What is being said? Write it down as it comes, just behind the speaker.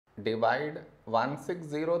divide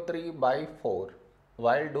 1603 by 4.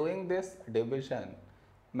 While doing this division,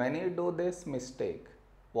 many do this mistake.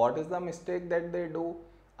 What is the mistake that they do?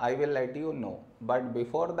 I will let you know. But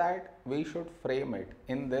before that, we should frame it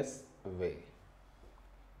in this way.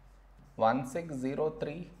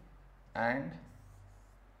 1603 and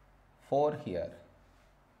 4 here.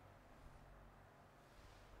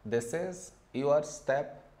 This is your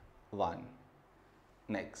step 1.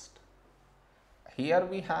 Next. Here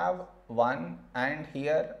we have 1 and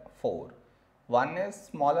here 4. 1 is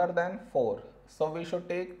smaller than 4. So we should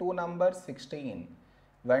take two numbers 16.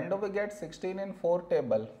 When do we get 16 in 4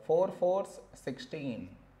 table? 4 4s 16.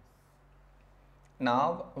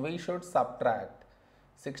 Now we should subtract.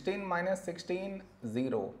 16 minus 16,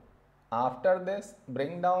 0. After this,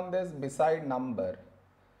 bring down this beside number.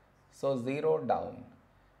 So 0 down.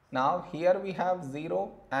 Now here we have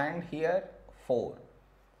 0 and here 4.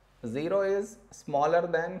 0 is smaller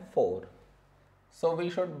than 4. So we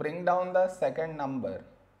should bring down the second number.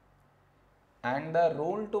 And the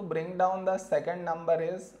rule to bring down the second number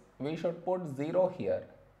is we should put 0 here.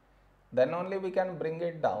 Then only we can bring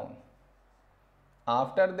it down.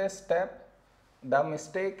 After this step, the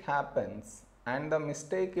mistake happens, and the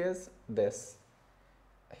mistake is this.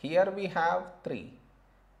 Here we have 3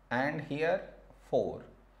 and here 4.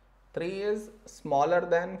 3 is smaller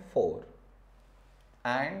than 4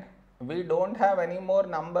 and we don't have any more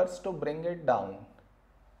numbers to bring it down.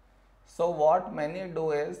 So what many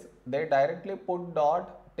do is they directly put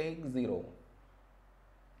dot, take 0,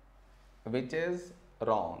 which is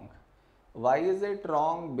wrong. Why is it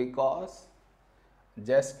wrong? Because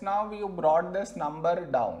just now you brought this number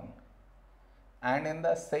down and in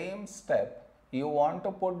the same step you want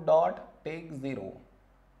to put dot, take 0,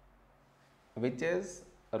 which is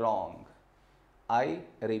wrong. I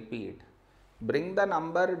repeat, bring the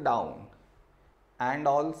number down and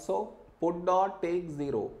also put dot, take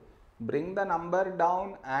 0. Bring the number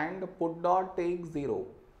down and put dot, take 0.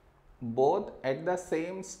 Both at the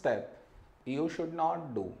same step you should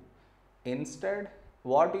not do. Instead,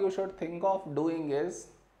 what you should think of doing is,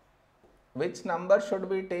 which number should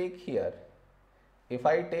we take here? If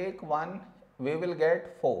I take 1, we will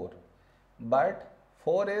get 4. But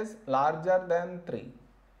 4 is larger than 3.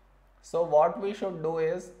 So what we should do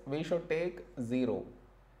is, we should take 0.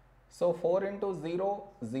 So 4 into 0,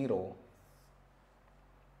 0.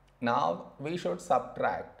 Now we should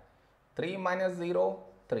subtract. 3 minus 0,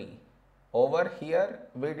 3. Over here,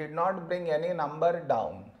 we did not bring any number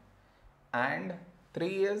down. And 3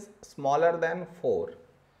 is smaller than 4.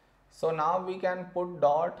 So now we can put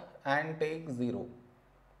dot and take 0.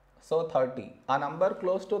 So 30. A number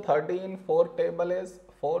close to 30 in 4 table is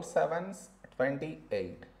 4 7s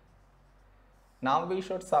 28. Now we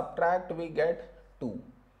should subtract, we get 2.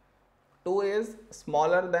 2 is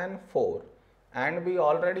smaller than 4 and we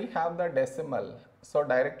already have the decimal. So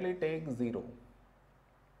directly take 0.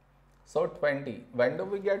 So 20. When do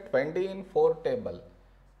we get 20 in 4 table?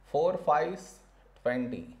 4 5s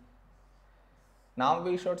 20. Now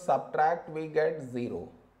we should subtract, we get 0.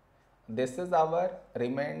 This is our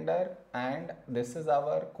remainder and this is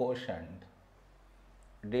our quotient.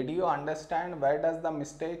 Did you understand where does the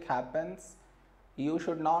mistake happens? You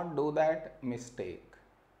should not do that mistake.